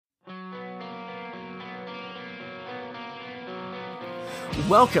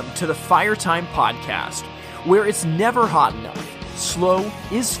Welcome to the Fire Time Podcast, where it's never hot enough, slow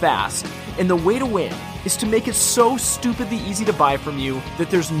is fast, and the way to win is to make it so stupidly easy to buy from you that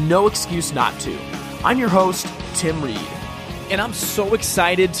there's no excuse not to. I'm your host, Tim Reed. And I'm so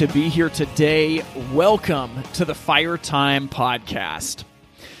excited to be here today. Welcome to the Fire Time Podcast.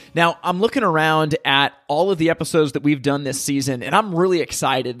 Now, I'm looking around at all of the episodes that we've done this season, and I'm really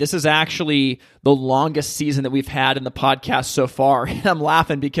excited. This is actually the longest season that we've had in the podcast so far. And I'm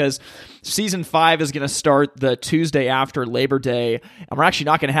laughing because season 5 is going to start the Tuesday after Labor Day, and we're actually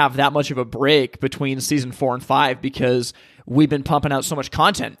not going to have that much of a break between season 4 and 5 because we've been pumping out so much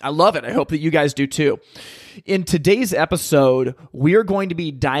content. I love it. I hope that you guys do too. In today's episode, we are going to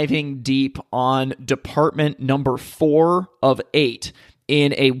be diving deep on department number 4 of 8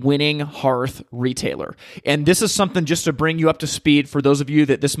 in a winning Hearth retailer. And this is something just to bring you up to speed for those of you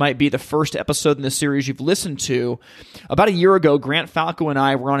that this might be the first episode in the series you've listened to. About a year ago, Grant Falco and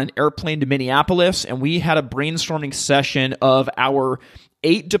I were on an airplane to Minneapolis, and we had a brainstorming session of our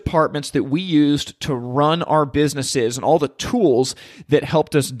 8 departments that we used to run our businesses and all the tools that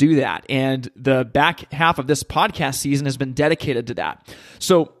helped us do that. And the back half of this podcast season has been dedicated to that.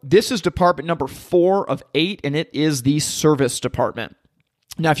 So this is department number 4 of 8, and it is the service department.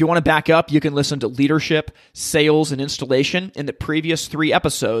 Now, if you want to back up, you can listen to leadership, sales, and installation in the previous 3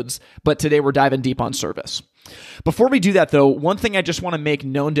 episodes, but today we're diving deep on service. Before we do that, though, one thing I just want to make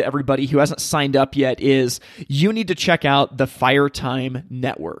known to everybody who hasn't signed up yet is you need to check out the Fire Time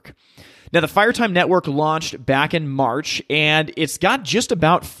Network. Now, the Fire Time Network launched back in March, and it's got just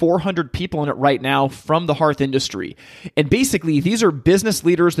about 400 people in it right now from the hearth industry. And basically, these are business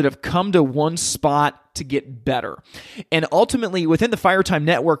leaders that have come to one spot to get better. And ultimately, within the Fire Time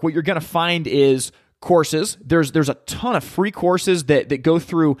Network, what you're going to find is courses. There's a ton of free courses that go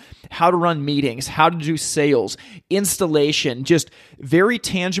through how to run meetings, how to do sales, installation, just very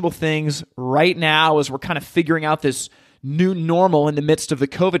tangible things right now as we're kind of figuring out this new normal in the midst of the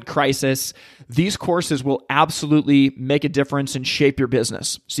COVID crisis. These courses will absolutely make a difference and shape your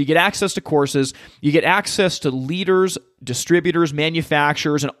business. So you get access to courses, you get access to leaders, distributors,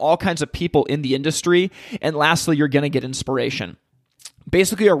 manufacturers, and all kinds of people in the industry. And lastly, you're going to get inspiration.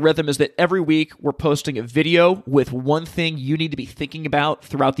 Basically, our rhythm is that every week we're posting a video with one thing you need to be thinking about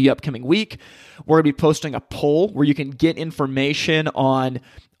throughout the upcoming week. We're going to be posting a poll where you can get information on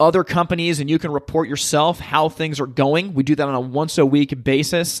other companies and you can report yourself how things are going. We do that on a once-a-week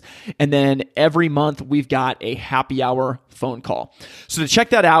basis. And then every month we've got a happy hour phone call. So to check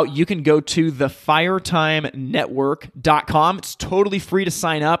that out, you can go to thefiretimenetwork.com. It's totally free to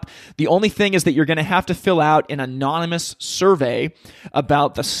sign up. The only thing is that you're going to have to fill out an anonymous survey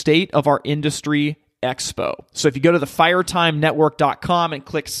about the state of our industry expo. So if you go to thefiretimenetwork.com and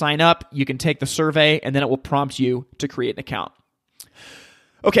click sign up, you can take the survey and then it will prompt you to create an account.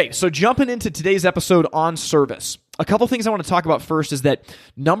 Okay, so jumping into today's episode on service. A couple things I want to talk about first is that,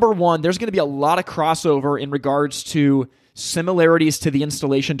 number one, there's going to be a lot of crossover in regards to similarities to the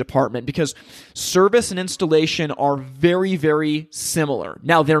installation department because service and installation are very, very similar.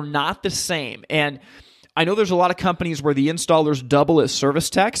 Now, they're not the same. And I know there's a lot of companies where the installers double as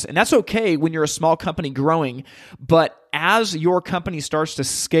service techs, and that's okay when you're a small company growing. But as your company starts to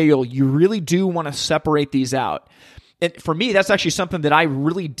scale, you really do want to separate these out. And for me, that's actually something that I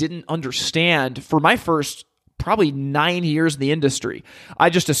really didn't understand for my first probably 9 years in the industry.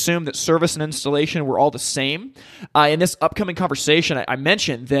 I just assumed that service and installation were all the same. In this upcoming conversation, I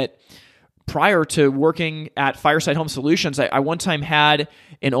mentioned that prior to working at Fireside Home Solutions, I one time had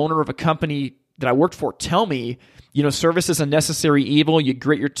an owner of a company that I worked for tell me, service is a necessary evil. You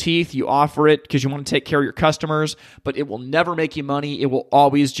grit your teeth, you offer it because you want to take care of your customers, but it will never make you money. It will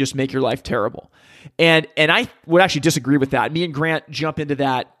always just make your life terrible. And I would actually disagree with that. Me and Grant jump into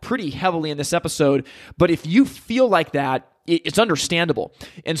that pretty heavily in this episode. But if you feel like that, it's understandable.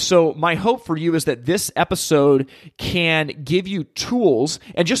 And so my hope for you is that this episode can give you tools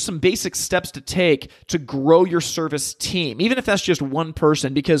and just some basic steps to take to grow your service team, even if that's just one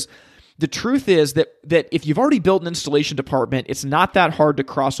person, because the truth is that if you've already built an installation department, it's not that hard to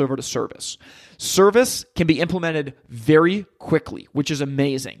cross over to service. Service can be implemented very quickly, which is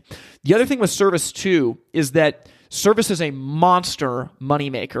amazing. The other thing with service too is that service is a monster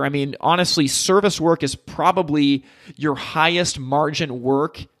moneymaker. I mean, honestly, service work is probably your highest margin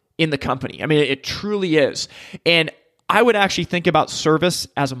work in the company. I mean, it truly is. And I would actually think about service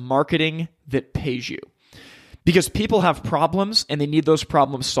as a marketing that pays you. Because people have problems and they need those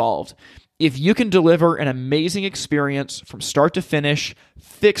problems solved. If you can deliver an amazing experience from start to finish,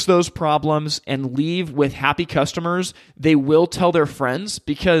 fix those problems, and leave with happy customers, they will tell their friends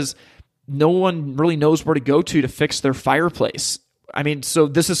because no one really knows where to go to fix their fireplace. So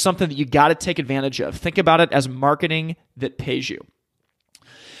this is something that you got to take advantage of. Think about it as marketing that pays you.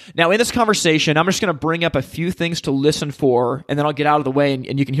 Now, in this conversation, I'm just going to bring up a few things to listen for, and then I'll get out of the way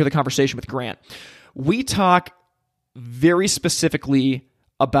and you can hear the conversation with Grant. We talk very specifically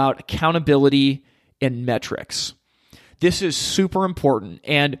about accountability and metrics. This is super important,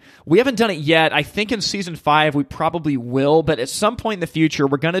 and we haven't done it yet. I think in season 5 we probably will, but at some point in the future,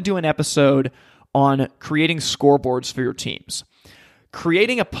 we're going to do an episode on creating scoreboards for your teams.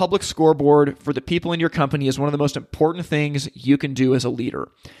 Creating a public scoreboard for the people in your company is one of the most important things you can do as a leader.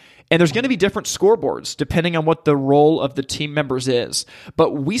 And there's going to be different scoreboards depending on what the role of the team members is.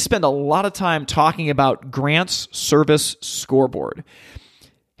 But we spend a lot of time talking about Grant's service scoreboard.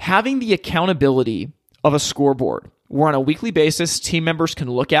 Having the accountability of a scoreboard where on a weekly basis, team members can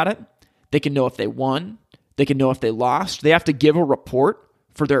look at it. They can know if they won. They can know if they lost. They have to give a report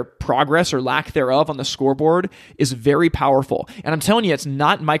for their progress or lack thereof on the scoreboard is very powerful. And I'm telling you, it's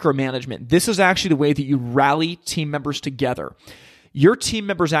not micromanagement. This is actually the way that you rally team members together. Your team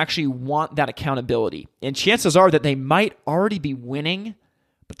members actually want that accountability. And chances are that they might already be winning,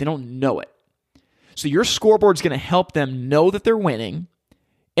 but they don't know it. So your scoreboard's going to help them know that they're winning.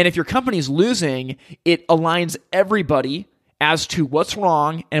 And if your company's losing, it aligns everybody as to what's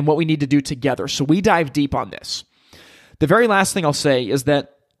wrong and what we need to do together. So we dive deep on this. The very last thing I'll say is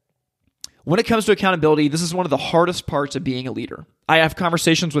that when it comes to accountability, this is one of the hardest parts of being a leader. I have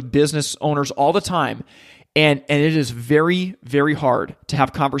conversations with business owners all the time, and it is very, very hard to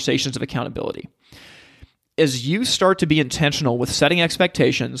have conversations of accountability. As you start to be intentional with setting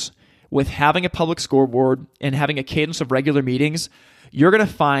expectations, with having a public scoreboard, and having a cadence of regular meetings, you're going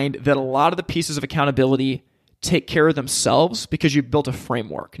to find that a lot of the pieces of accountability take care of themselves because you've built a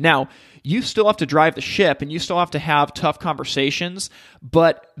framework. Now, you still have to drive the ship and you still have to have tough conversations,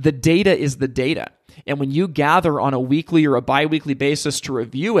 but the data is the data. And when you gather on a weekly or a bi-weekly basis to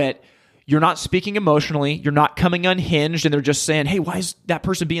review it, you're not speaking emotionally, you're not coming unhinged and they're just saying, hey, why is that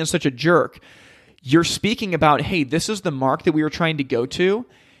person being such a jerk? You're speaking about, hey, this is the mark that we were trying to go to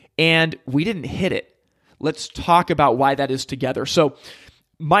and we didn't hit it. Let's talk about why that is together. So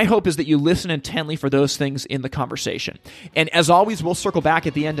my hope is that you listen intently for those things in the conversation. And as always, we'll circle back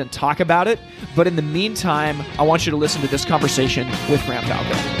at the end and talk about it. But in the meantime, I want you to listen to this conversation with Grant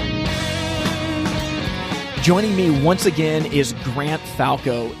Falco. Joining me once again is Grant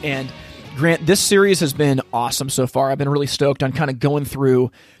Falco. And Grant, this series has been awesome so far. I've been really stoked on kind of going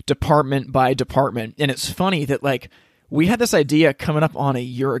through department by department. And it's funny that we had this idea coming up on a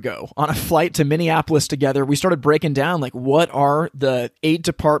year ago on a flight to Minneapolis together. We started breaking down what are the 8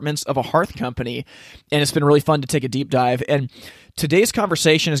 departments of a Hearth company, and it's been really fun to take a deep dive. And today's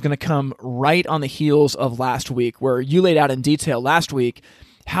conversation is going to come right on the heels of last week, where you laid out in detail last week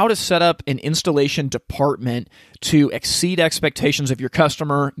how to set up an installation department to exceed expectations of your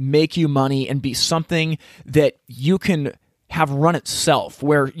customer, make you money, and be something that you can have run itself,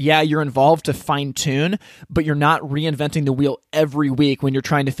 where, you're involved to fine tune, but you're not reinventing the wheel every week when you're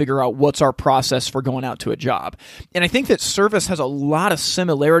trying to figure out what's our process for going out to a job. And I think that service has a lot of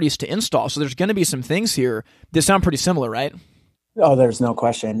similarities to install. So there's going to be some things here that sound pretty similar, right? Oh, there's no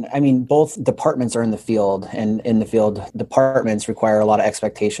question. I mean, both departments are in the field, and in the field, departments require a lot of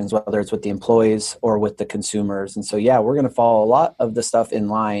expectations, whether it's with the employees or with the consumers. And so, we're going to follow a lot of the stuff in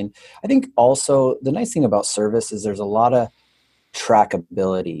line. I think also the nice thing about service is there's a lot of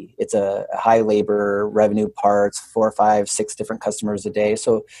trackability. It's a high labor revenue parts, 4, 5, 6 different customers a day.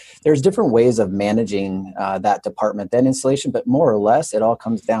 So there's different ways of managing that department than installation, but more or less it all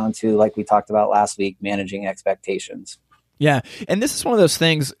comes down to, like we talked about last week, managing expectations. Yeah. And this is one of those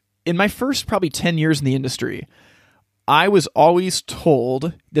things in my first probably 10 years in the industry, I was always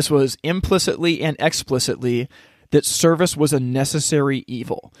told, this was implicitly and explicitly, that service was a necessary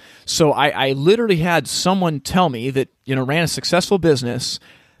evil. So I literally had someone tell me that, ran a successful business,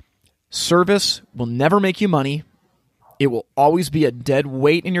 service will never make you money. It will always be a dead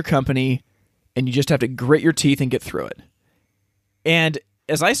weight in your company, and you just have to grit your teeth and get through it. And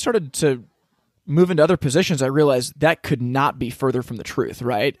as I started to move into other positions, I realized that could not be further from the truth,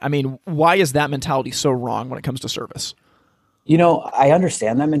 right? I mean, why is that mentality so wrong when it comes to service? I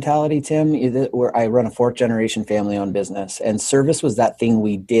understand that mentality, Tim, where I run a 4th generation family-owned business, and service was that thing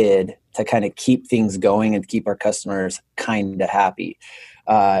we did to kind of keep things going and keep our customers kind of happy.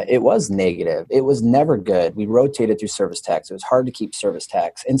 It was negative. It was never good. We rotated through service techs. It was hard to keep service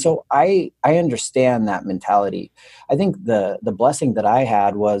techs. And so I understand that mentality. I think the blessing that I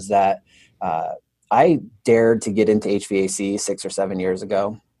had was that I dared to get into HVAC 6 or 7 years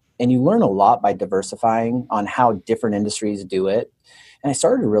ago. And you learn a lot by diversifying on how different industries do it. And I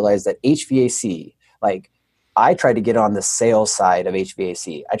started to realize that HVAC, I tried to get on the sales side of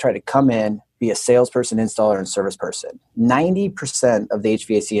HVAC. I tried to come in, be a salesperson, installer, and service person. 90% of the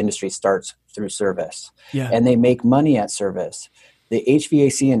HVAC industry starts through service, and they make money at service. The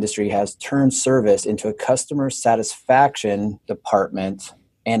HVAC industry has turned service into a customer satisfaction department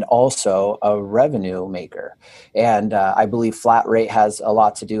and also a revenue maker. And I believe flat rate has a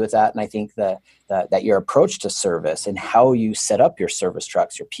lot to do with that. And I think that your approach to service and how you set up your service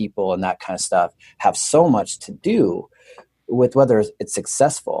trucks, your people, and that kind of stuff have so much to do with whether it's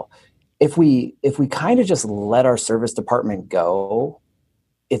successful. If we kind of just let our service department go,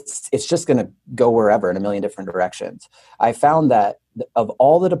 it's just going to go wherever in a million different directions. I found that of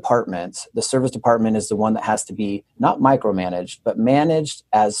all the departments, the service department is the one that has to be not micromanaged, but managed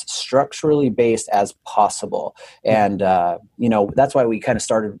as structurally based as possible. And, that's why we kind of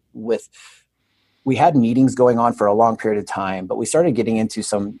started with, we had meetings going on for a long period of time, but we started getting into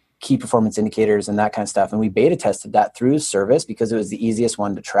some key performance indicators and that kind of stuff. And we beta tested that through service because it was the easiest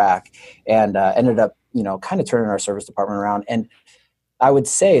one to track, and ended up, kind of turning our service department around. And I would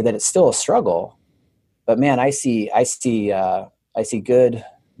say that it's still a struggle, but man, I see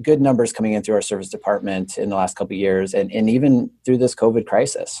good numbers coming in through our service department in the last couple of years, and even through this COVID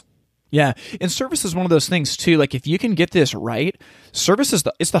crisis. Yeah. And service is one of those things too. Like if you can get this right, service is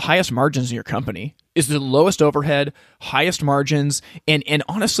it's the highest margins in your company, is the lowest overhead, highest margins. And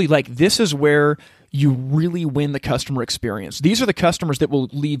honestly, like this is where you really win the customer experience. These are the customers that will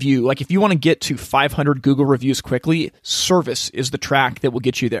leave you. Like if you want to get to 500 Google reviews quickly, service is the track that will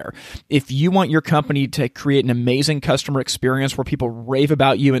get you there. If you want your company to create an amazing customer experience where people rave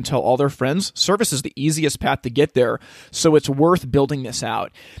about you and tell all their friends, service is the easiest path to get there. So it's worth building this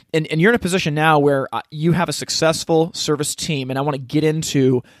out. And you're in a position now where you have a successful service team, and I want to get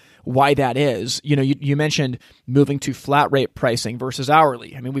into why that is. You mentioned moving to flat rate pricing versus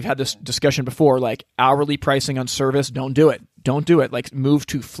hourly. I mean, we've had this discussion before, like hourly pricing on service, don't do it. Like move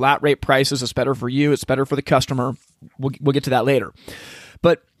to flat rate prices. It's better for you. It's better for the customer. We'll get to that later.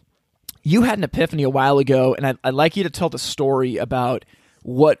 But you had an epiphany a while ago, and I'd like you to tell the story about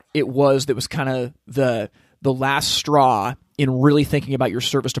what it was that was kind of the last straw in really thinking about your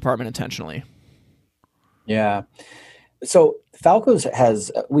service department intentionally. Yeah. So Falco's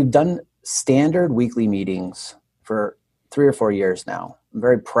we've done standard weekly meetings for 3 or 4 years now. I'm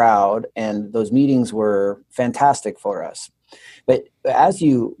very proud, and those meetings were fantastic for us. But as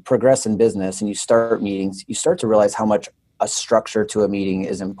you progress in business and you start meetings, you start to realize how much a structure to a meeting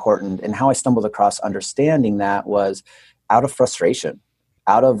is important. And how I stumbled across understanding that was out of frustration,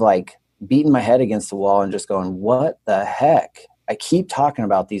 out of like beating my head against the wall and just going, what the heck? I keep talking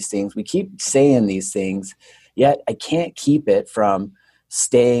about these things. We keep saying these things. Yet I can't keep it from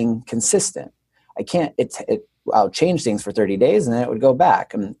staying consistent. I can't, I'll change things for 30 days and then it would go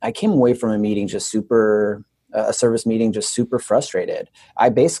back. And I came away from a service meeting, just super frustrated. I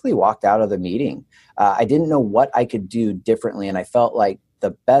basically walked out of the meeting. I didn't know what I could do differently. And I felt like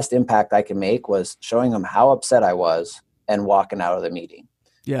the best impact I could make was showing them how upset I was and walking out of the meeting.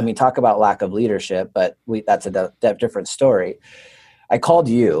 Yeah. I mean, talk about lack of leadership, but that's a different story. I called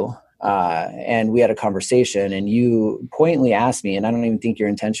you. And we had a conversation, and you pointedly asked me, and I don't even think your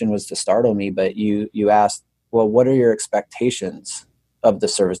intention was to startle me, but you asked, well, what are your expectations of the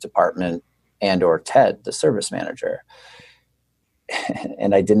service department and or Ted, the service manager?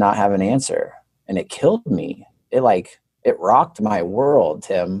 And I did not have an answer, and it killed me. It rocked my world,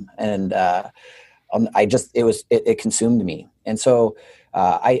 Tim. And it consumed me. And so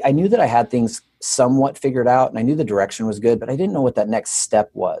I knew that I had things somewhat figured out, and I knew the direction was good, but I didn't know what that next step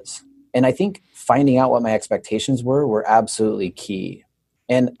was. And I think finding out what my expectations were absolutely key.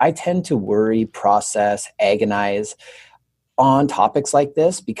 And I tend to worry, process, agonize on topics like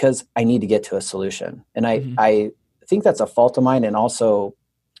this because I need to get to a solution. And I think that's a fault of mine, and also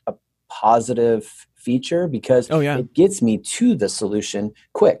a positive feature because it gets me to the solution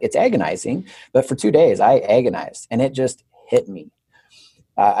quick. It's agonizing, but for 2 days I agonized, and it just hit me.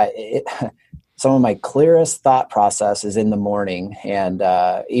 Some of my clearest thought process is in the morning. And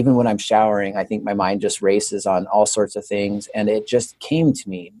even when I'm showering, I think my mind just races on all sorts of things. And it just came to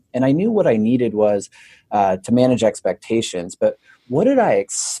me. And I knew what I needed was to manage expectations. But what did I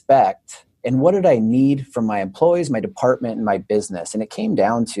expect? And what did I need from my employees, my department, and my business? And it came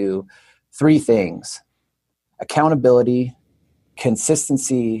down to 3 things: accountability,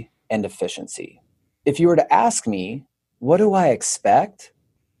 consistency, and efficiency. If you were to ask me, what do I expect?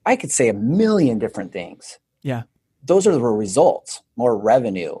 I could say a million different things. Yeah. Those are the results: more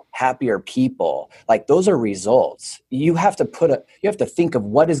revenue, happier people. Like, those are results. You have to think of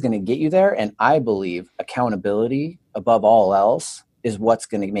what is going to get you there. And I believe accountability above all else is what's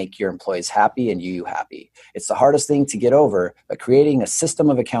going to make your employees happy and you happy. It's the hardest thing to get over, but creating a system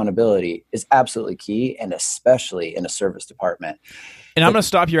of accountability is absolutely key, and especially in a service department. And I'm going to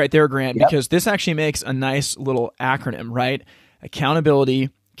stop you right there, Grant, Yep. because this actually makes a nice little acronym, right? Accountability,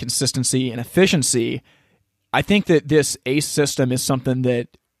 consistency, and efficiency. I think that this ACE system is something that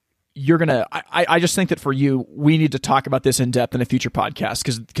you're going to, I just think that for you, we need to talk about this in depth in a future podcast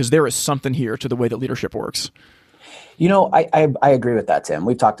because there is something here to the way that leadership works. I agree with that, Tim.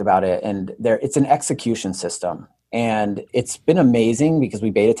 We've talked about it, and it's an execution system. And it's been amazing because we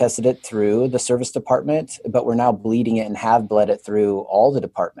beta tested it through the service department, but we're now bleeding it and have bled it through all the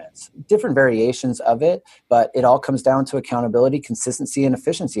departments. Different variations of it, but it all comes down to accountability, consistency, and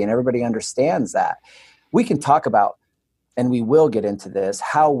efficiency. And everybody understands that. We can talk about, and we will get into this,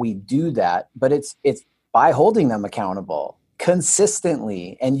 how we do that, but it's by holding them accountable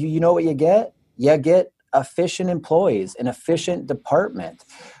consistently. And you know what you get? You get efficient employees, an efficient department.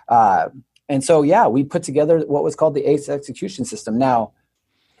 And so, we put together what was called the ACE execution system. Now,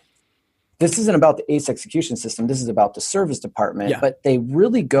 this isn't about the ACE execution system. This is about the service department, but they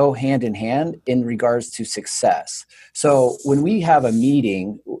really go hand in hand in regards to success. So when we have a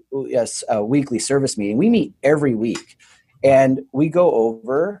meeting, a weekly service meeting, we meet every week and we go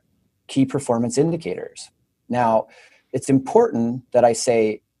over key performance indicators. Now, it's important that I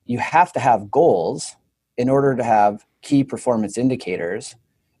say you have to have goals in order to have key performance indicators.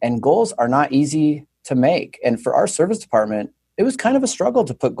 And goals are not easy to make. And for our service department, it was kind of a struggle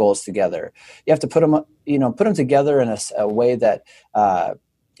to put goals together. You have to put them together in a way that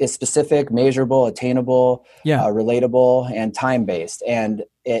is specific, measurable, attainable, relatable, and time-based. And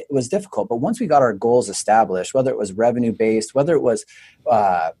it was difficult. But once we got our goals established, whether it was revenue-based, whether it was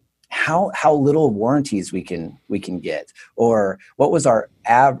how little warranties we can get, or what was our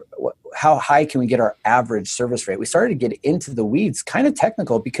how high can we get our average service rate? We started to get into the weeds, kind of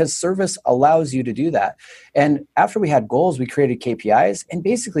technical, because service allows you to do that. And after we had goals, we created KPIs, and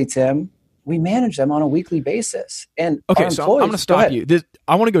basically, Tim, we manage them on a weekly basis. And okay, so I'm going to stop you.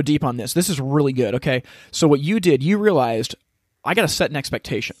 I want to go deep on this. This is really good. Okay, so what you did, you realized I got to set an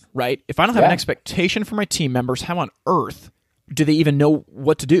expectation, right? If I don't have an expectation for my team members, how on earth do they even know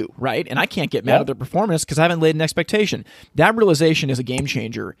what to do, right? And I can't get mad at their performance because I haven't laid an expectation. That realization is a game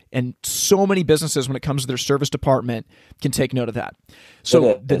changer. And so many businesses, when it comes to their service department, can take note of that.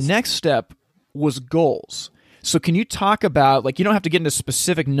 So the next step was goals. So can you talk about, you don't have to get into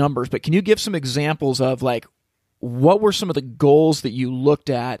specific numbers, but can you give some examples of what were some of the goals that you looked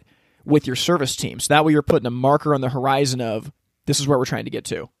at with your service team? So that way you're putting a marker on the horizon of, this is where we're trying to get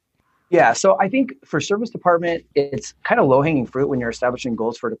to. Yeah, so I think for service department, it's kind of low-hanging fruit when you're establishing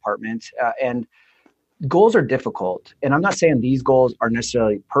goals for a department. And goals are difficult. And I'm not saying these goals are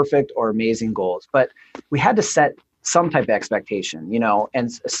necessarily perfect or amazing goals, but we had to set some type of expectation,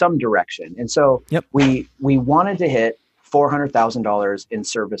 and some direction. And so we wanted to hit $400,000 in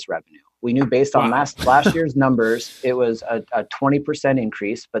service revenue. We knew based on last year's numbers, it was a 20%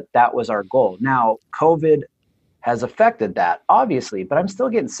 increase, but that was our goal. Now, COVID has affected that, obviously, but I'm still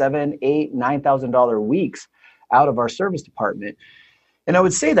getting $7,000, $8,000, $9,000 weeks out of our service department. And I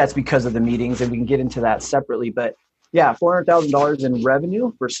would say that's because of the meetings, and we can get into that separately. But $400,000 in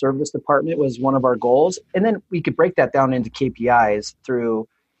revenue for service department was one of our goals. And then we could break that down into KPIs through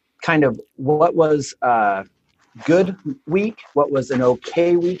kind of what was a good week, what was an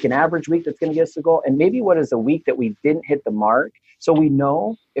okay week, an average week that's going to get us the goal, and maybe what is a week that we didn't hit the mark. So we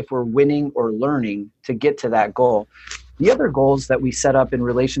know if we're winning or learning to get to that goal. The other goals that we set up in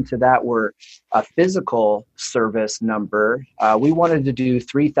relation to that were a physical service number. We wanted to do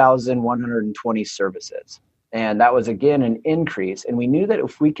 3,120 services. And that was, again, an increase. And we knew that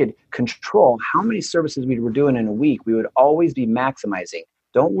if we could control how many services we were doing in a week, we would always be maximizing.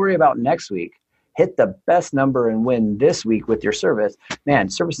 Don't worry about next week. Hit the best number and win this week with your service. Man,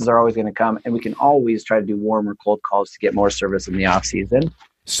 services are always going to come, and we can always try to do warm or cold calls to get more service in the off season.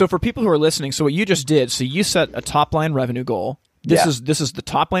 So for people who are listening, so what you just did, so you set a top line revenue goal. This is the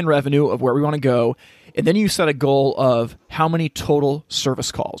top line revenue of where we want to go. And then you set a goal of how many total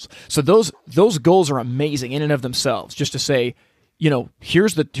service calls. So those goals are amazing in and of themselves. Just to say,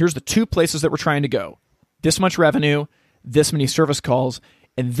 here's the two places that we're trying to go. This much revenue, this many service calls.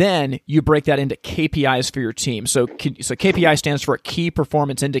 And then you break that into KPIs for your team. So KPI stands for a key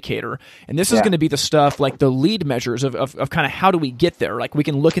performance indicator. And this is going to be the stuff like the lead measures of kind of how do we get there? We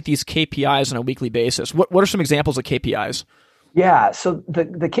can look at these KPIs on a weekly basis. What are some examples of KPIs? Yeah, so the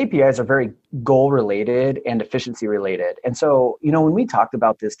KPIs are very goal related and efficiency related. And so, when we talked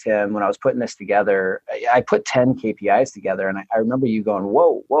about this, Tim, when I was putting this together, I put 10 KPIs together. And I remember you going,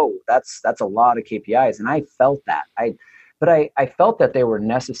 whoa, that's a lot of KPIs. And I felt that. but I felt that they were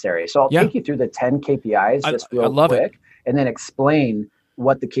necessary. So I'll take you through the 10 KPIs just real quick and then explain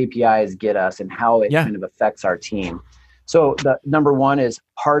what the KPIs get us and how it kind of affects our team. So the number one is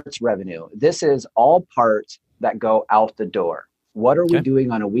parts revenue. This is all parts that go out the door. What are we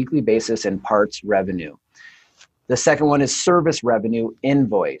doing on a weekly basis in parts revenue? The second one is service revenue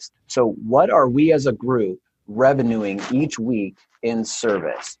invoiced. So what are we as a group revenuing each week in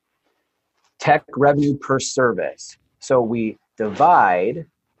service? Tech revenue per service. So we divide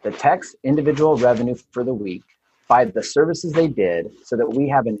the tech's individual revenue for the week by the services they did so that we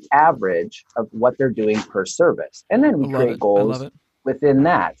have an average of what they're doing per service. And then we create goals within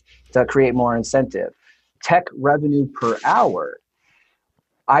that to create more incentive. Tech revenue per hour.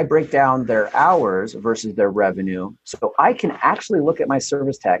 I break down their hours versus their revenue. So I can actually look at my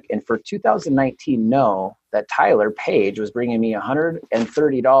service tech and for 2019 know that Tyler Page was bringing me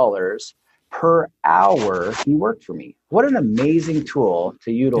 $130 per hour he worked for me. What an amazing tool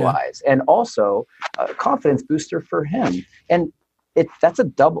to utilize. And also a confidence booster for him. And that's a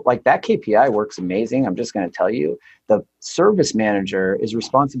double, like that KPI works amazing. I'm just going to tell you, the service manager is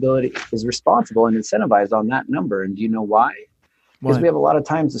responsible and incentivized on that number. And do you know why? Because we have a lot of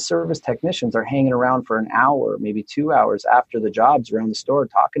times the service technicians are hanging around for an hour, maybe 2 hours after the job's around the store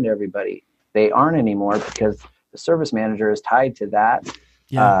talking to everybody. They aren't anymore because the service manager is tied to that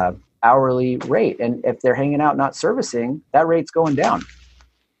hourly rate. And if they're hanging out not servicing, that rate's going down.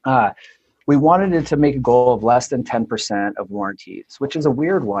 We wanted it to make a goal of less than 10% of warranties, which is a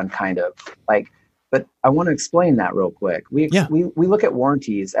weird one kind of like, but I want to explain that real quick. We look at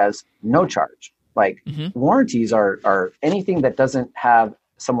warranties as no charge. Like warranties are anything that doesn't have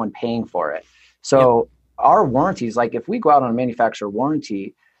someone paying for it. So our warranties, like if we go out on a manufacturer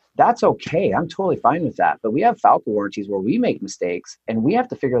warranty, that's okay. I'm totally fine with that. But we have Falco warranties where we make mistakes and we have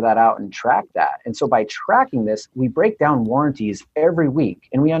to figure that out and track that. And so by tracking this, we break down warranties every week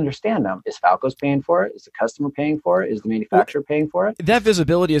and we understand them. Is Falco's paying for it? Is the customer paying for it? Is the manufacturer paying for it? That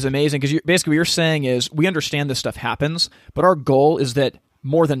visibility is amazing because basically what you're saying is we understand this stuff happens, but our goal is that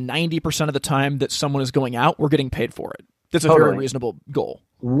more than 90% of the time that someone is going out, we're getting paid for it. That's a very reasonable goal.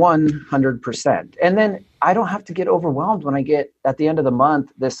 100%. And then I don't have to get overwhelmed when I get at the end of the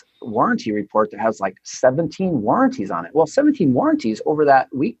month this warranty report that has like 17 warranties on it. Well, 17 warranties over that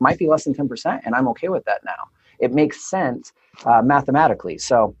week might be less than 10%, and I'm okay with that now. It makes sense mathematically.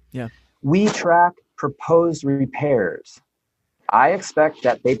 So we track proposed repairs. I expect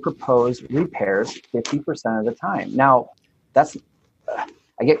that they propose repairs 50% of the time. Now,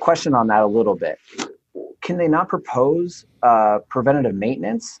 I get questioned on that a little bit. Can they not propose preventative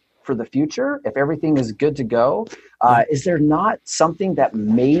maintenance for the future if everything is good to go? Is there not something that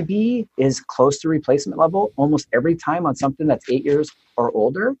maybe is close to replacement level almost every time on something that's 8 years or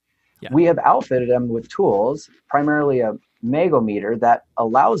older? We have outfitted them with tools, primarily a megometer that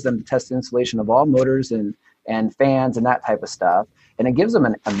allows them to test the installation of all motors and fans and that type of stuff. And it gives them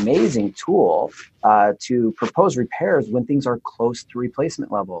an amazing tool to propose repairs when things are close to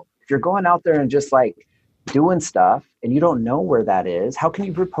replacement level. If you're going out there and just like doing stuff and you don't know where that is, how can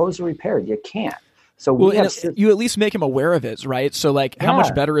you propose a repair? You can't. So you at least make them aware of it, right? So like how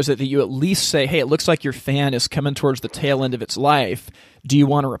much better is it that you at least say, hey, it looks like your fan is coming towards the tail end of its life. Do you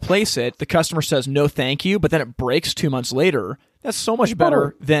want to replace it? The customer says, no, thank you. But then it breaks 2 months later. That's so much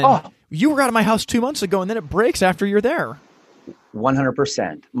better than you were out of my house 2 months ago and then it breaks after you're there.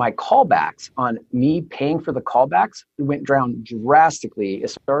 100%. My callbacks on me paying for the callbacks went down drastically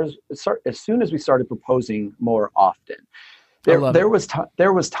as soon as we started proposing more often. There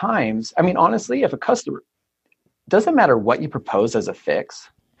was times, I mean, honestly, if a customer, doesn't matter what you propose as a fix,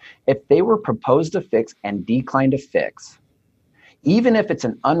 if they were proposed a fix and declined a fix, even if it's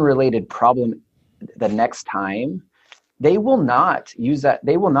an unrelated problem the next time, they will not use that.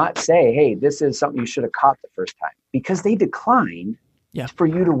 They will not say, hey, this is something you should have caught the first time, because they declined for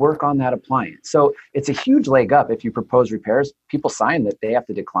you to work on that appliance. So it's a huge leg up if you propose repairs. People sign that they have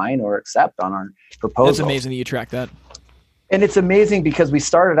to decline or accept on our proposal. That's amazing that you track that. And it's amazing because we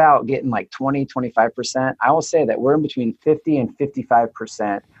started out getting like 20, 25%. I will say that we're in between 50 and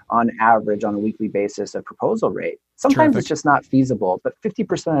 55% on average on a weekly basis of proposal rate. Sometimes it's just not feasible, but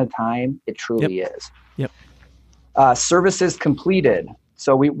 50% of the time it truly is. Services completed.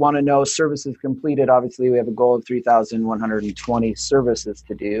 So we want to know services completed. Obviously, we have a goal of 3,120 services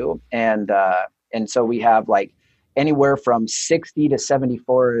to do. And so we have like anywhere from 60 to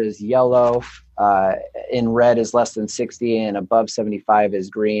 74 is yellow. In red is less than 60 and above 75 is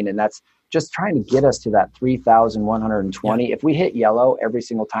green. And that's just trying to get us to that 3,120. If we hit yellow every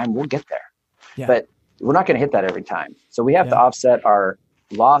single time, we'll get there. But we're not going to hit that every time. So we have to offset our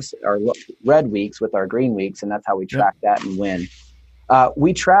red weeks with our green weeks, and that's how we track that and win.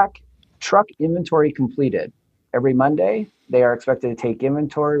 We track truck inventory completed. Every Monday, they are expected to take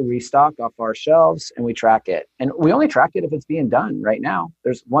inventory, restock off our shelves, and we track it. And we only track it if it's being done right now.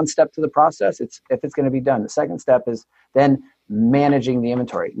 There's one step to the process. It's if it's going to be done. The second step is then managing the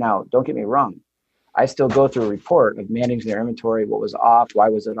inventory. Now, don't get me wrong. I still go through a report of managing their inventory, what was off, why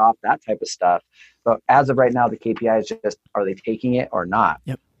was it off, that type of stuff. But as of right now, the KPI is just, are they taking it or not?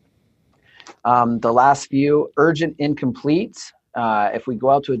 Yep. The last few, urgent incompletes. If we go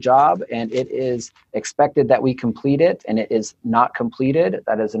out to a job and it is expected that we complete it and it is not completed,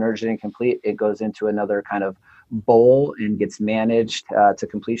 that is an urgent incomplete. It goes into another kind of bowl and gets managed to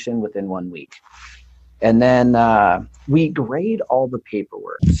completion within 1 week. And then we grade all the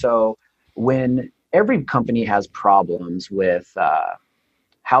paperwork. So when every company has problems with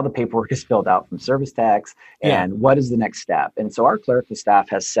how the paperwork is filled out from service techs and what is the next step. And so our clerical staff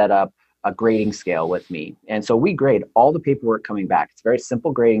has set up a grading scale with me. And so we grade all the paperwork coming back. It's a very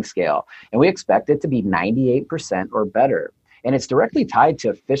simple grading scale. And we expect it to be 98% or better. And it's directly tied to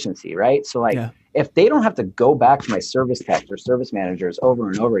efficiency, right? So if they don't have to go back to my service techs or service managers over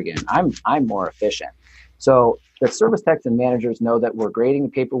and over again, I'm more efficient. So the service techs and managers know that we're grading the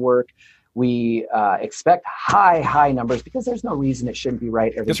paperwork. We expect high numbers because there's no reason it shouldn't be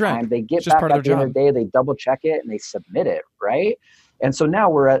right every time. They get back at the end of the day, they double check it and they submit it, right? And so now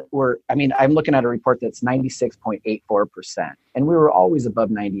I'm looking at a report that's 96.84%. And we were always above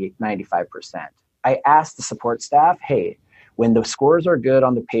 95%. I asked the support staff, hey, when the scores are good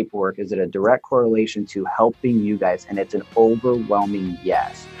on the paperwork, is it a direct correlation to helping you guys? And it's an overwhelming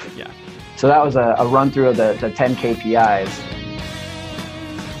yes. Yeah. So that was a run through of the 10 KPIs.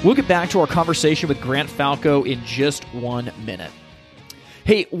 We'll get back to our conversation with Grant Falco in just 1 minute.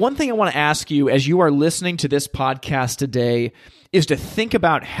 Hey, one thing I want to ask you as you are listening to this podcast today is to think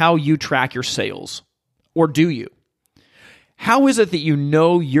about how you track your sales. Or do you? How is it that you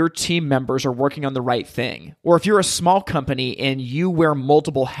know your team members are working on the right thing? Or if you're a small company and you wear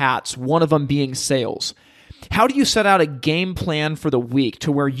multiple hats, one of them being sales, how do you set out a game plan for the week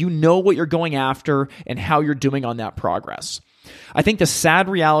to where you know what you're going after and how you're doing on that progress? I think the sad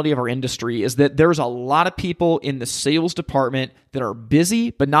reality of our industry is that there's a lot of people in the sales department that are busy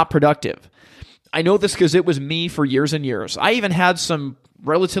but not productive. I know this because it was me for years and years. I even had some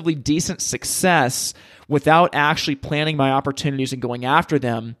relatively decent success without actually planning my opportunities and going after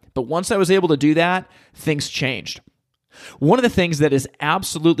them. But once I was able to do that, things changed. One of the things that is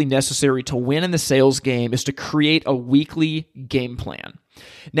absolutely necessary to win in the sales game is to create a weekly game plan.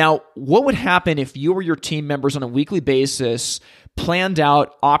 Now, what would happen if you or your team members on a weekly basis planned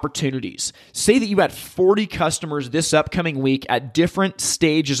out opportunities? Say that you had 40 customers this upcoming week at different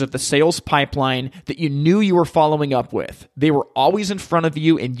stages of the sales pipeline that you knew you were following up with. They were always in front of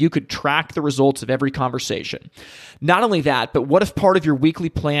you and you could track the results of every conversation. Not only that, but what if part of your weekly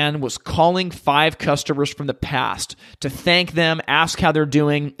plan was calling 5 customers from the past to thank them, ask how they're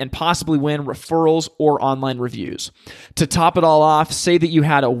doing, and possibly win referrals or online reviews? To top it all off, say that you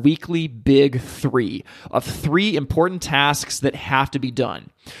had a weekly big 3 of 3 important tasks that have to be done.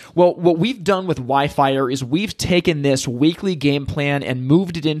 Well, what we've done with Wi-Fire is we've taken this weekly game plan and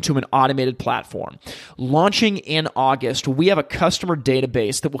moved it into an automated platform. Launching in August, we have a customer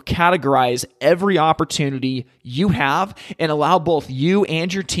database that will categorize every opportunity you have and allow both you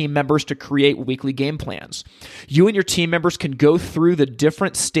and your team members to create weekly game plans. You and your team members can go through the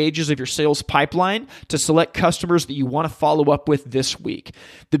different stages of your sales pipeline to select customers that you want to follow up with this week.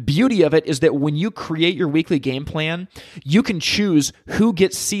 The beauty of it is that when you create your weekly game plan, you can choose who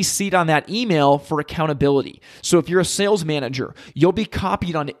gets CC'd on that email for accountability. So if you're a sales manager, you'll be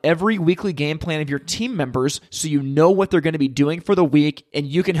copied on every weekly game plan of your team members so you know what they're going to be doing for the week and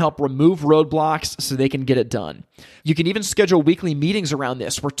you can help remove roadblocks so they can get it done. You can even schedule weekly meetings around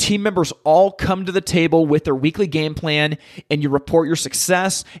this where team members all come to the table with their weekly game plan and you report your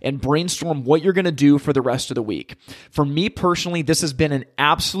success and brainstorm what you're going to do for the rest of the week. For me personally, this has been an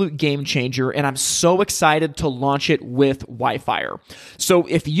absolute game changer and I'm so excited to launch it with Wi-Fire. So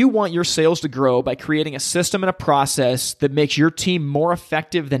if you want your sales to grow by creating a system and a process that makes your team more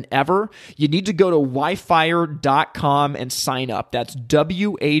effective than ever, you need to go to wyfire.com and sign up. That's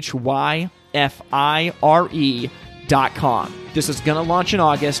WHYFIRE.com. This is going to launch in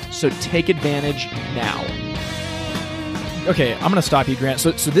August, so take advantage now. Okay, I'm going to stop you, Grant. So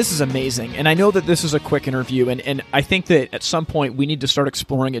this is amazing, and I know that this is a quick interview, and I think that at some point we need to start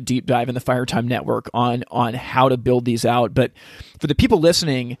exploring a deep dive in the FireTime Network on how to build these out. But for the people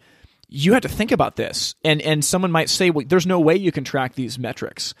listening, you have to think about this, and someone might say, well, there's no way you can track these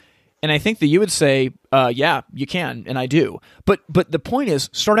metrics. And I think that you would say, yeah, you can, and I do. But the point is,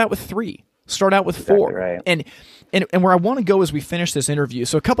 start out with 3. Start out with 4. Right. And where I want to go as we finish this interview,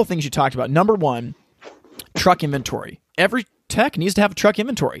 so a couple things you talked about. Number 1, truck inventory. Every tech needs to have a truck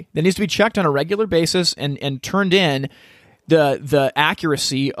inventory that needs to be checked on a regular basis and turned in the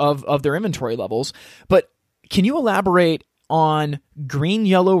accuracy of their inventory levels. But can you elaborate on green,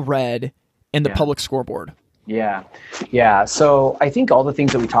 yellow, red, and the public scoreboard? Yeah. So I think all the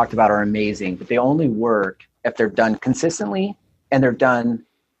things that we talked about are amazing, but they only work if they're done consistently and they're done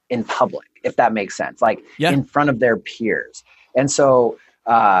in public, if that makes sense, like in front of their peers. And so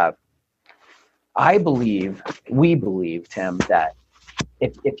we believe, Tim, that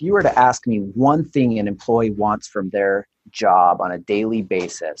if you were to ask me one thing an employee wants from their job on a daily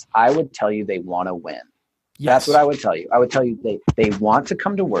basis, I would tell you they want to win. Yes. That's what I would tell you. I would tell you they want to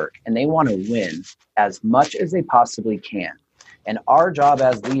come to work and they want to win as much as they possibly can. And our job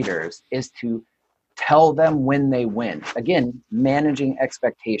as leaders is to tell them when they win. Again, managing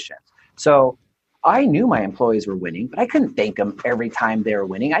expectations. So I knew my employees were winning, but I couldn't thank them every time they were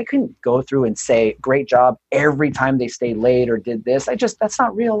winning. I couldn't go through and say, great job every time they stayed late or did this. That's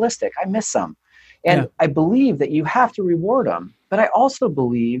not realistic. I miss them. And I believe that you have to reward them, but I also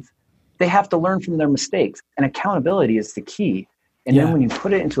believe they have to learn from their mistakes, and accountability is the key. And then when you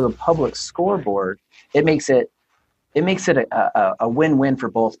put it into a public scoreboard, it makes it a win-win for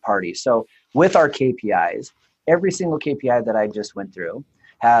both parties. So with our KPIs, every single KPI that I just went through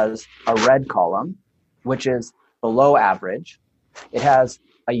has a red column, which is below average. It has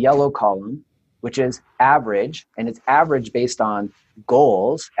a yellow column, which is average, and it's average based on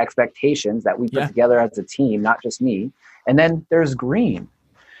goals, expectations that we put together as a team, not just me. And then there's green.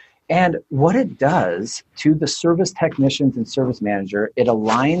 And what it does to the service technicians and service manager, it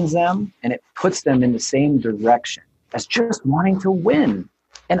aligns them and it puts them in the same direction as just wanting to win.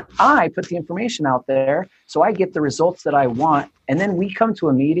 And I put the information out there so I get the results that I want. And then we come to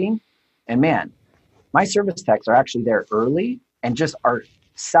a meeting and man, my service techs are actually there early and just are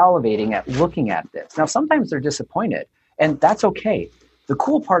salivating at looking at this. Now, sometimes they're disappointed and that's okay. The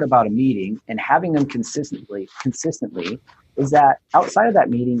cool part about a meeting and having them consistently is that outside of that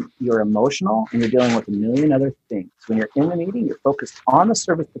meeting, you're emotional and you're dealing with a million other things. When you're in the meeting, you're focused on the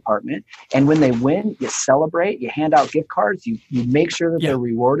service department. And when they win, you celebrate, you hand out gift cards, you make sure that they're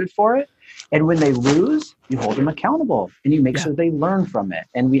rewarded for it. And when they lose, you hold them accountable and you make sure they learn from it.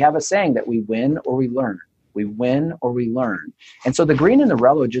 And we have a saying that we win or we learn. We win or we learn. And so the green and the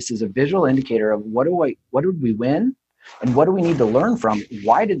yellow just is a visual indicator of what did we win and what do we need to learn from?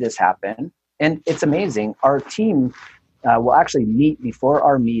 Why did this happen? And it's amazing. Our team will actually meet before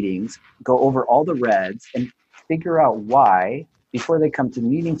our meetings, go over all the reds and figure out why before they come to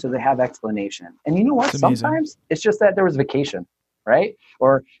meetings so they have explanation. And you know what? Sometimes it's just that there was vacation, right?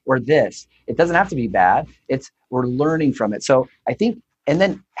 Or this. It doesn't have to be bad. We're learning from it. So I think, and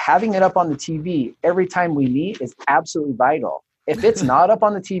then having it up on the TV every time we meet is absolutely vital. If it's not up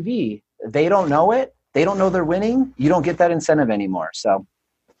on the TV, they don't know it. They don't know they're winning. You don't get that incentive anymore. So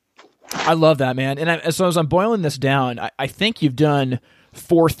I love that, man. And so as I'm boiling this down, I think you've done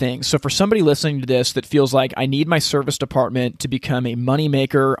 4 things. So for somebody listening to this that feels like I need my service department to become a money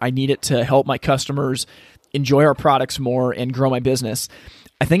maker, I need it to help my customers enjoy our products more and grow my business,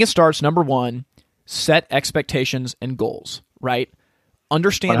 I think it starts, number 1, set expectations and goals, right?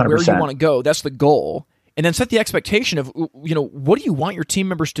 Understand 100%. Where you want to go. That's the goal. And then set the expectation of, what do you want your team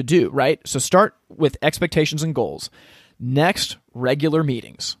members to do, right? So start with expectations and goals. Next, regular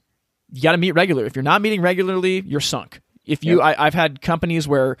meetings. You got to meet regularly. If you're not meeting regularly, you're sunk. I've had companies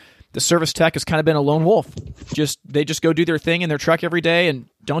where the service tech has kind of been a lone wolf. They just go do their thing in their truck every day and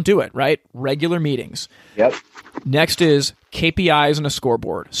don't do it, right? Regular meetings. Yep. Next is KPIs and a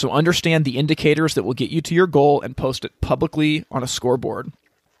scoreboard. So understand the indicators that will get you to your goal and post it publicly on a scoreboard.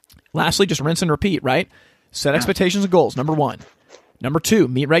 Lastly, just rinse and repeat, right? Set expectations and goals, number 1. Number 2,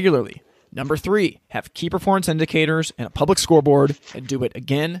 meet regularly. Number 3, have key performance indicators and a public scoreboard and do it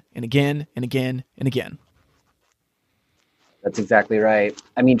again and again and again and again. That's exactly right.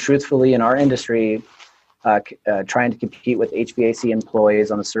 I mean, truthfully, in our industry, trying to compete with HVAC employees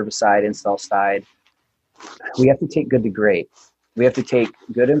on the service side, install side, we have to take good to great. We have to take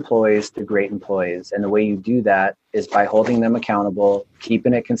good employees to great employees. And the way you do that is by holding them accountable,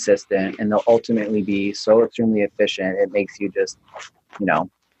 keeping it consistent, and they'll ultimately be so extremely efficient. It makes you just, the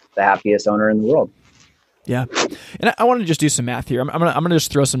happiest owner in the world. Yeah. And I want to just do some math here. I'm going to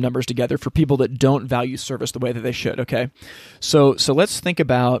just throw some numbers together for people that don't value service the way that they should. Okay. So let's think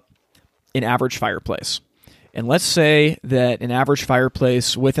about an average fireplace. And let's say that an average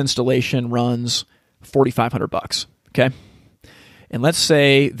fireplace with installation runs $4,500. Okay. And let's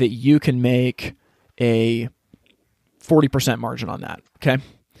say that you can make a 40% margin on that. Okay.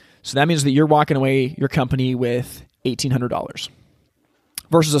 So that means that you're walking away your company with $1,800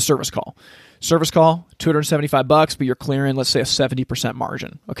 versus a service call. Service call, $275, but you're clearing, let's say, a 70%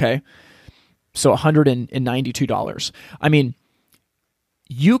 margin. Okay. So $192. I mean,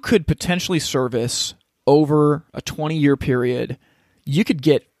 you could potentially service over a 20-year period. You could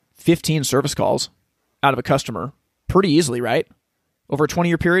get 15 service calls out of a customer pretty easily, right? Over a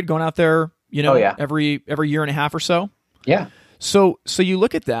 20-year period, going out there, every year and a half or so. Yeah. So you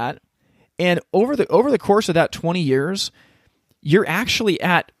look at that, and over the course of that 20 years, you're actually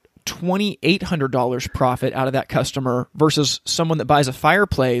at $2,800 profit out of that customer versus someone that buys a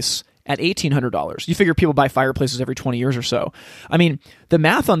fireplace at $1,800. You figure people buy fireplaces every 20 years or so. I mean, the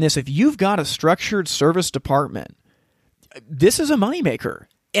math on this, if you've got a structured service department, this is a moneymaker.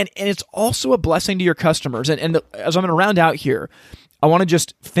 And it's also a blessing to your customers. And as I'm going to round out here, I want to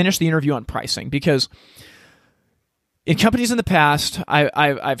just finish the interview on pricing, because in companies in the past,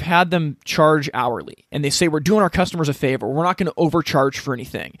 I've had them charge hourly, and they say, we're doing our customers a favor. We're not going to overcharge for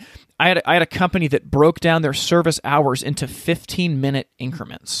anything. I had a company that broke down their service hours into 15-minute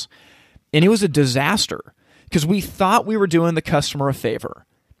increments, and it was a disaster because we thought we were doing the customer a favor,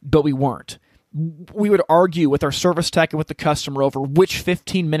 but we weren't. We would argue with our service tech and with the customer over which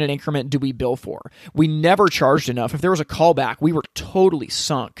 15-minute increment do we bill for. We never charged enough. If there was a callback, we were totally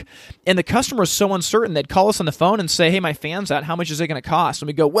sunk. And the customer was so uncertain, they'd call us on the phone and say, hey, my fan's out. How much is it going to cost? And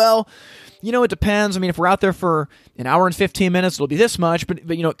we go, well, it depends. I mean, if we're out there for an hour and 15 minutes, it'll be this much. But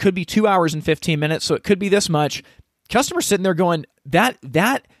it could be 2 hours and 15 minutes, so it could be this much. Customer's sitting there going, that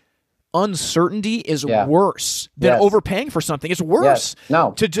uncertainty is worse than overpaying for something. It's worse. Yes.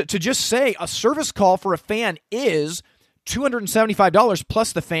 No. To just say a service call for a fan is $275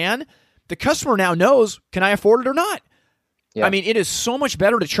 plus the fan, the customer now knows, can I afford it or not? Yeah. I mean, it is so much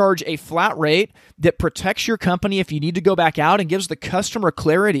better to charge a flat rate that protects your company if you need to go back out and gives the customer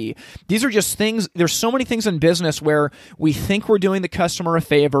clarity. These are just things, there's so many things in business where we think we're doing the customer a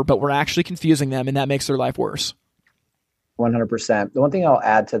favor, but we're actually confusing them, and that makes their life worse. 100%. The one thing I'll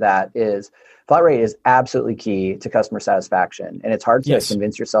add to that is flat rate is absolutely key to customer satisfaction. And it's hard to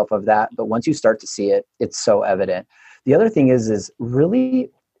convince yourself of that. But once you start to see it, it's so evident. The other thing is really,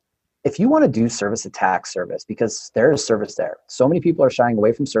 if you want to do service attack service, because there is service there. So many people are shying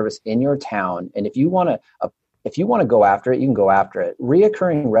away from service in your town. And if you want to go after it, you can go after it.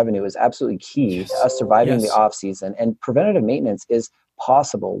 Reoccurring revenue is absolutely key to us surviving the off season, and preventative maintenance is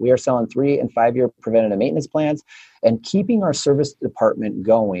possible. We are selling 3 and 5 year preventative maintenance plans and keeping our service department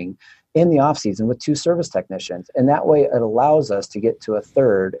going in the off season with 2 service technicians. And that way it allows us to get to a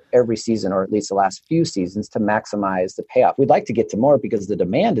third every season, or at least the last few seasons, to maximize the payoff. We'd like to get to more because the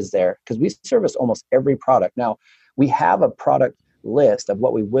demand is there, because we service almost every product. Now, we have a product list of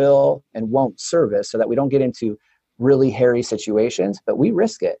what we will and won't service so that we don't get into really hairy situations, but we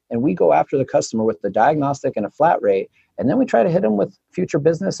risk it. And we go after the customer with the diagnostic and a flat rate. And then we try to hit them with future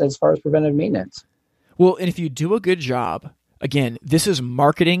business as far as preventive maintenance. Well, and if you do a good job, again, this is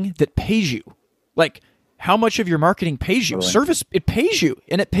marketing that pays you. Like, how much of your marketing pays you? Really? Service, it pays you,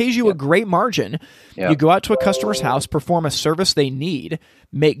 and it pays you a great margin. You go out to a customer's house, perform a service they need,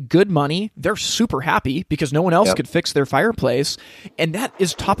 make good money. They're super happy because no one else could fix their fireplace. And that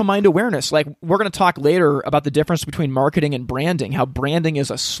is top of mind awareness. Like, we're going to talk later about the difference between marketing and branding, how branding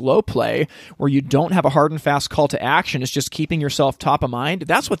is a slow play where you don't have a hard and fast call to action. It's just keeping yourself top of mind.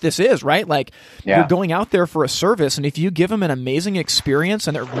 That's what this is, right? Like, you're going out there for a service, and if you give them an amazing experience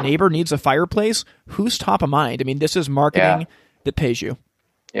and their neighbor needs a fireplace, who's top of mind? I mean, this is marketing that pays you.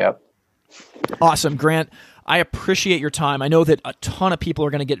 Yep. Awesome, Grant. I appreciate your time. I know that a ton of people are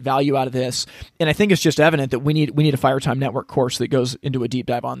going to get value out of this, and I think it's just evident that we need a Firetime Network course that goes into a deep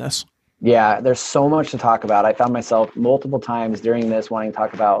dive on this. Yeah, there's so much to talk about. I found myself multiple times during this wanting to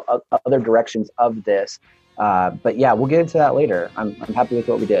talk about other directions of this. But yeah, we'll get into that later. I'm happy with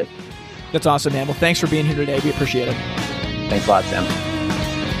what we did. That's awesome, man. Well, thanks for being here today. We appreciate it. Thanks a lot, Sam.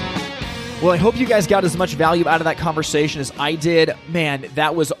 Well, I hope you guys got as much value out of that conversation as I did. Man,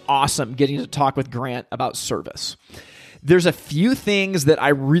 that was awesome getting to talk with Grant about service. There's a few things that I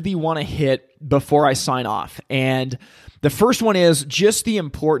really want to hit before I sign off. And the first one is just the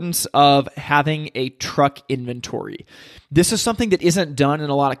importance of having a truck inventory. This is something that isn't done in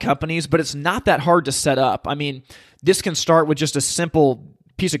a lot of companies, but it's not that hard to set up. I mean, this can start with just a simple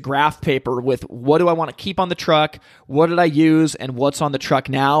piece of graph paper with what do I want to keep on the truck, what did I use, and what's on the truck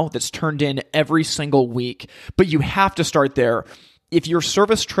now that's turned in every single week. But you have to start there. If your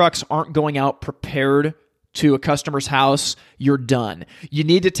service trucks aren't going out prepared to a customer's house, you're done. You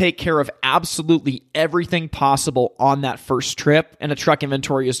need to take care of absolutely everything possible on that first trip, and a truck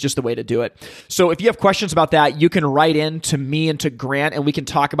inventory is just the way to do it. So if you have questions about that, you can write in to me and to Grant, and we can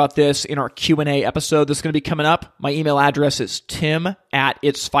talk about this in our Q&A episode that's going to be coming up. My email address is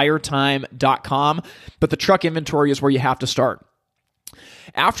tim@itsfiretime.com, but the truck inventory is where you have to start.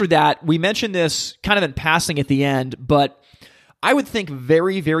 After that, we mentioned this kind of in passing at the end, but I would think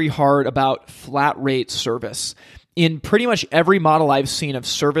very, very hard about flat rate service. In pretty much every model I've seen of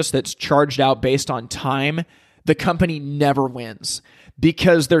service that's charged out based on time, the company never wins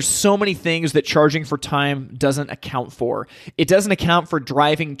because there's so many things that charging for time doesn't account for. It doesn't account for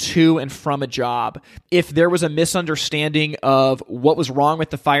driving to and from a job. If there was a misunderstanding of what was wrong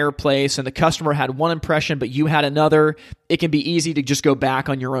with the fireplace and the customer had one impression but you had another, it can be easy to just go back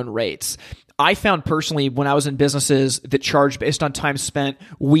on your own rates. I found personally when I was in businesses that charged based on time spent,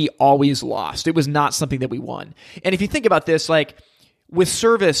 we always lost. It was not something that we won. And if you think about this, like with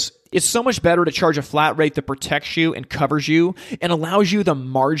service, it's so much better to charge a flat rate that protects you and covers you and allows you the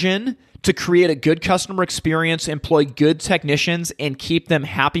margin to create a good customer experience, employ good technicians, and keep them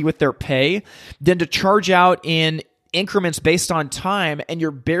happy with their pay than to charge out in increments based on time and you're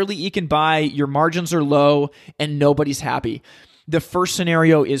barely eking by, your margins are low, and nobody's happy. The first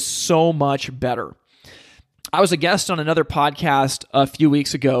scenario is so much better. I was a guest on another podcast a few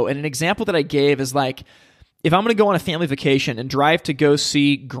weeks ago, and an example that I gave is like, if I'm going to go on a family vacation and drive to go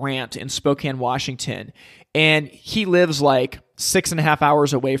see Grant in Spokane, Washington, and he lives like 6.5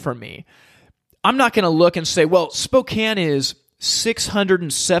 hours away from me, I'm not going to look and say, well, Spokane is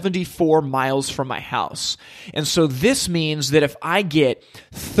 674 miles from my house. And so this means that if I get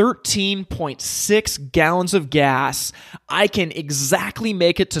 13.6 gallons of gas, I can exactly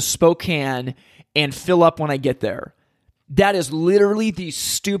make it to Spokane and fill up when I get there. That is literally the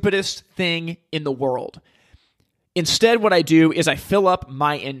stupidest thing in the world. Instead, what I do is I fill up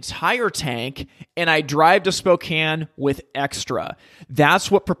my entire tank and I drive to Spokane with extra. That's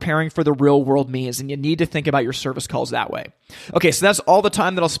what preparing for the real world means, and you need to think about your service calls that way. Okay, so that's all the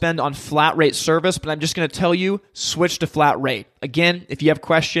time that I'll spend on flat rate service, but I'm just going to tell you, switch to flat rate. Again, if you have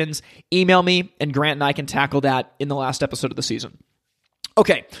questions, email me, and Grant and I can tackle that in the last episode of the season.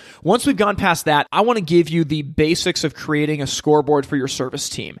 Okay, once we've gone past that, I want to give you the basics of creating a scoreboard for your service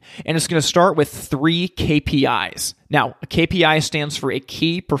team. And it's going to start with 3 KPIs. Now, a KPI stands for a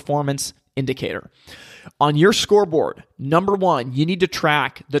key performance indicator. On your scoreboard, number 1, you need to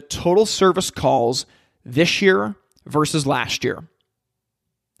track the total service calls this year versus last year.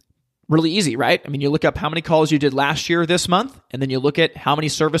 Really easy, right? I mean, you look up how many calls you did last year this month, and then you look at how many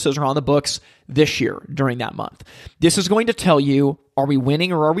services are on the books this year during that month. This is going to tell you, are we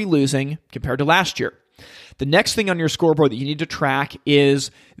winning or are we losing compared to last year? The next thing on your scoreboard that you need to track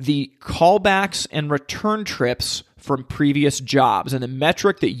is the callbacks and return trips from previous jobs. And the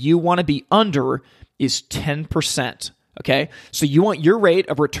metric that you want to be under is 10%. Okay, so you want your rate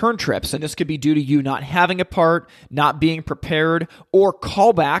of return trips, and this could be due to you not having a part, not being prepared, or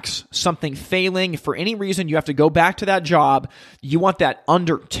callbacks, something failing. For any reason you have to go back to that job, you want that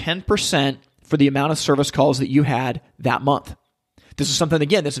under 10% for the amount of service calls that you had that month. This is something,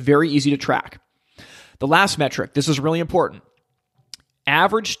 again, that's very easy to track. The last metric, this is really important.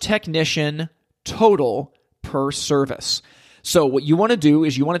 Average technician total per service. So what you want to do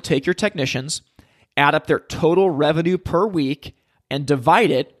is you want to take your technicians, add up their total revenue per week, and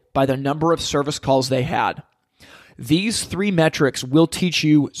divide it by the number of service calls they had. These 3 metrics will teach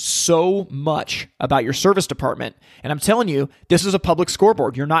you so much about your service department. And I'm telling you, this is a public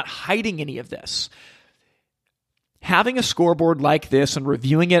scoreboard. You're not hiding any of this. Having a scoreboard like this and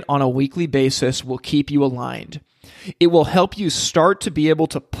reviewing it on a weekly basis will keep you aligned. It will help you start to be able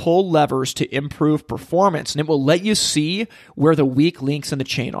to pull levers to improve performance, and it will let you see where the weak links in the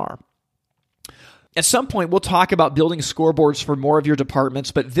chain are. At some point, we'll talk about building scoreboards for more of your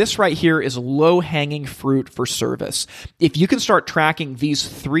departments, but this right here is low-hanging fruit for service. If you can start tracking these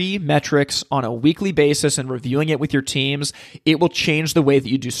 3 metrics on a weekly basis and reviewing it with your teams, it will change the way that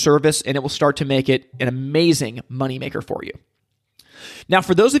you do service, and it will start to make it an amazing moneymaker for you. Now,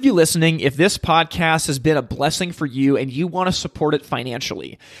 for those of you listening, if this podcast has been a blessing for you and you want to support it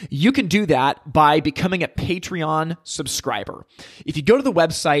financially, you can do that by becoming a Patreon subscriber. If you go to the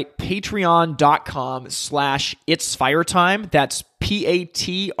website, patreon.com/itsfiretime, that's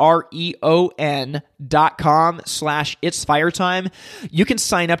patreon.com/itsfiretime, you can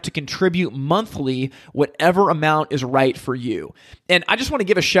sign up to contribute monthly whatever amount is right for you. And I just want to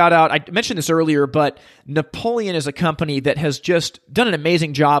give a shout out. I mentioned this earlier, but Napoleon is a company that has just done an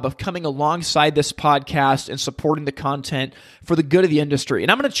amazing job of coming alongside this podcast and supporting the content for the good of the industry.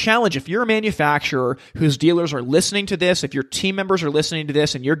 And I'm going to challenge, if you're a manufacturer whose dealers are listening to this, if your team members are listening to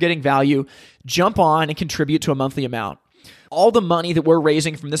this and you're getting value, jump on and contribute to a monthly amount. All the money that we're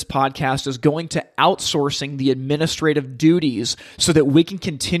raising from this podcast is going to outsourcing the administrative duties so that we can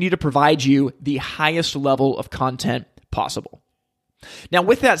continue to provide you the highest level of content possible. Now,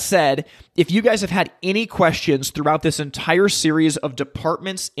 with that said, if you guys have had any questions throughout this entire series of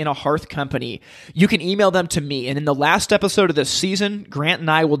departments in a Hearth company, you can email them to me. And in the last episode of this season, Grant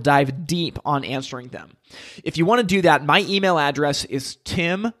and I will dive deep on answering them. If you want to do that, my email address is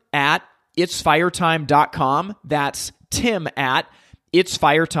tim@itsfiretime.com. That's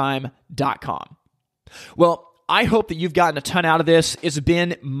tim@itsfiretime.com. Well, I hope that you've gotten a ton out of this. It's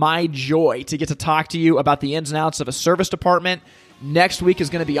been my joy to get to talk to you about the ins and outs of a service department. Next week is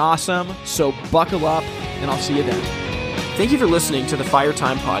going to be awesome, so buckle up, and I'll see you then. Thank you for listening to the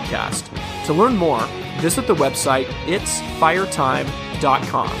Firetime Podcast. To learn more, visit the website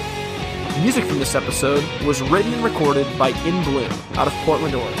itsfiretime.com. Music from this episode was written and recorded by In Bloom out of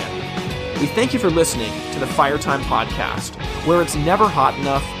Portland, Oregon. We thank you for listening to the Firetime Podcast, where it's never hot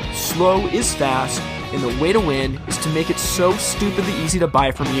enough, slow is fast, and the way to win is to make it so stupidly easy to buy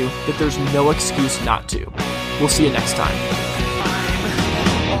from you that there's no excuse not to. We'll see you next time.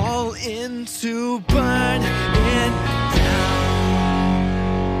 All in to burn.